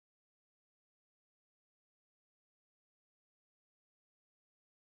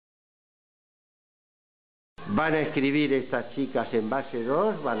Van a escribir estas chicas en base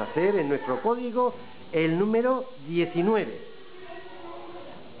 2, van a hacer en nuestro código el número 19.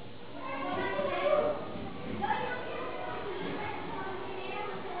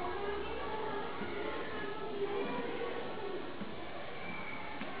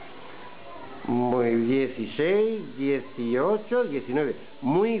 Muy 16, 18, 19.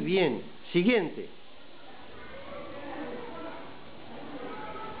 Muy bien. Siguiente.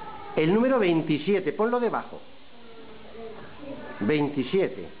 El número 27, ponlo debajo.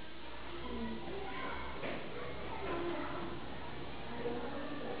 27.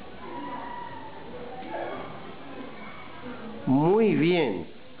 Muy bien.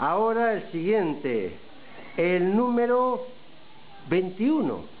 Ahora el siguiente. El número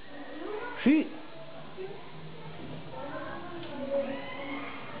 21. Sí.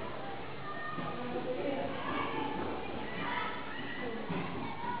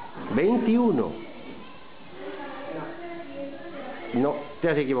 ¿21? No, te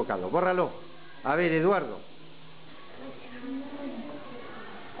has equivocado. Bórralo. A ver, Eduardo.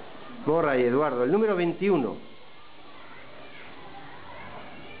 Borra ahí, Eduardo. El número 21.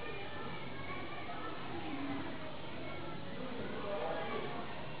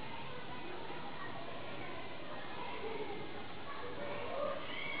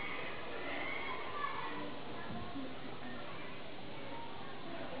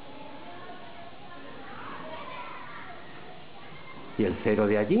 Y el 0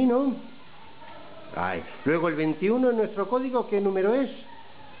 de allí, ¿no? Ay. Luego el 21 en nuestro código, ¿qué número es?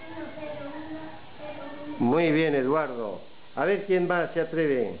 Muy bien, Eduardo. A ver quién más se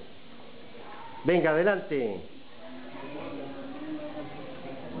atreve. Venga, adelante.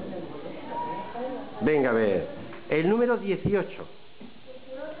 Venga, a ver. El número 18.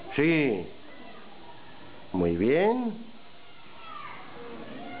 Sí. Muy bien.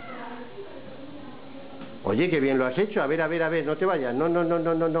 Oye, qué bien lo has hecho. A ver, no te vayas.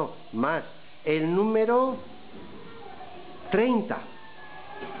 No. Más. El número 30.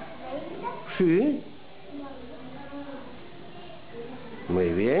 Sí. Muy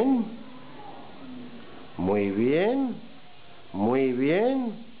bien. Muy bien. Muy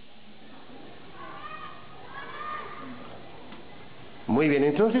bien. Muy bien.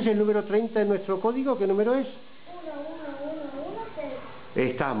 Entonces el número 30 en nuestro código, ¿qué número es? 1, 1, 1, 1, 0.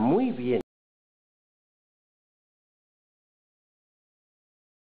 Está muy bien.